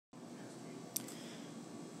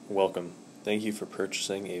Welcome. Thank you for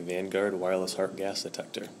purchasing a Vanguard WirelessHART gas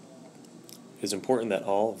detector. It is important that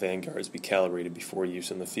all Vanguards be calibrated before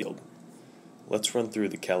use in the field. Let's run through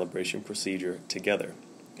the calibration procedure together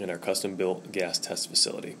in our custom-built gas test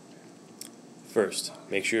facility. First,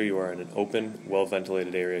 make sure you are in an open,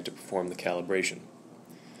 well-ventilated area to perform the calibration.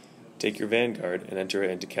 Take your Vanguard and enter it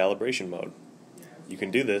into calibration mode. You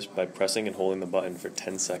can do this by pressing and holding the button for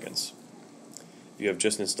 10 seconds. If you have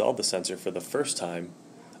just installed the sensor for the first time,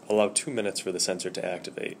 allow 2 minutes for the sensor to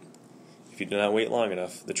activate. If you do not wait long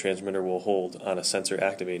enough, the transmitter will hold on a sensor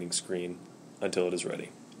activating screen until it is ready.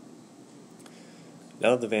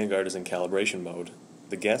 Now that the Vanguard is in calibration mode,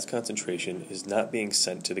 the gas concentration is not being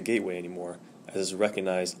sent to the gateway anymore, as is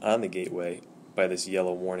recognized on the gateway by this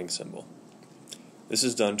yellow warning symbol. This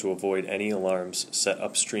is done to avoid any alarms set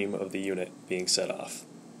upstream of the unit being set off.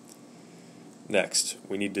 Next,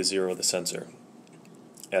 we need to zero the sensor.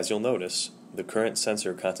 As you'll notice, the current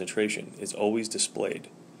sensor concentration is always displayed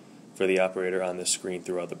for the operator on this screen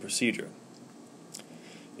throughout the procedure.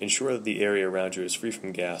 Ensure that the area around you is free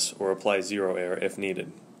from gas or apply zero air if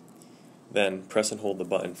needed. Then press and hold the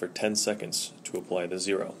button for 10 seconds to apply the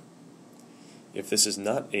zero. If this is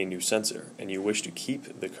not a new sensor and you wish to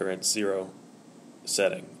keep the current zero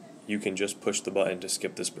setting, you can just push the button to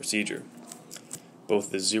skip this procedure.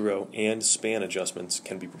 Both the zero and span adjustments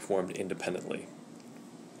can be performed independently.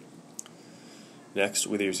 Next,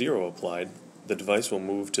 with your zero applied, the device will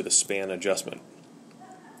move to the span adjustment.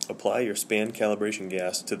 Apply your span calibration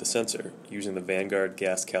gas to the sensor using the Vanguard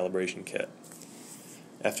gas calibration kit.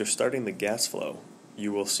 After starting the gas flow,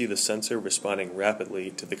 you will see the sensor responding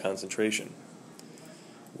rapidly to the concentration.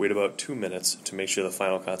 Wait about 2 minutes to make sure the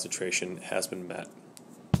final concentration has been met.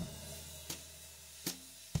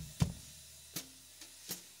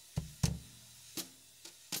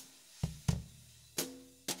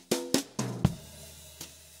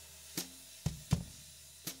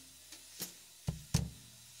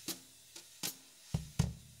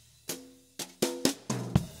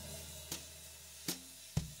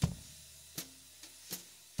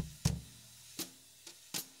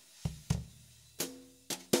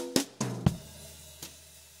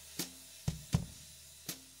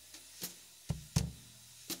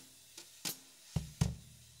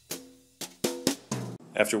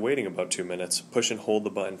 After waiting about 2 minutes, push and hold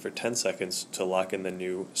the button for 10 seconds to lock in the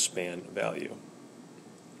new span value.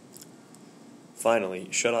 Finally,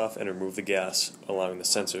 shut off and remove the gas, allowing the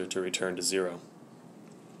sensor to return to zero.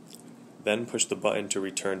 Then push the button to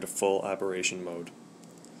return to full operation mode.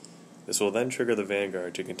 This will then trigger the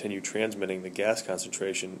Vanguard to continue transmitting the gas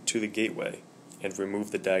concentration to the gateway and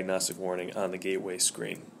remove the diagnostic warning on the gateway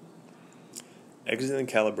screen. Exiting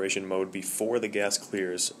calibration mode before the gas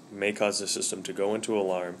clears may cause the system to go into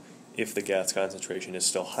alarm if the gas concentration is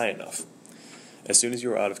still high enough. As soon as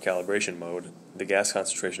you are out of calibration mode, the gas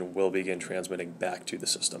concentration will begin transmitting back to the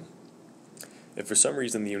system. If for some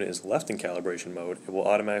reason the unit is left in calibration mode, it will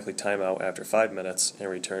automatically time out after 5 minutes and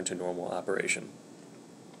return to normal operation.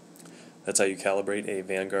 That's how you calibrate a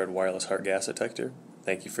Vanguard WirelessHART gas detector.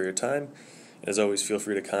 Thank you for your time. As always, feel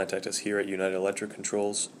free to contact us here at United Electric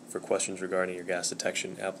Controls for questions regarding your gas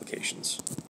detection applications.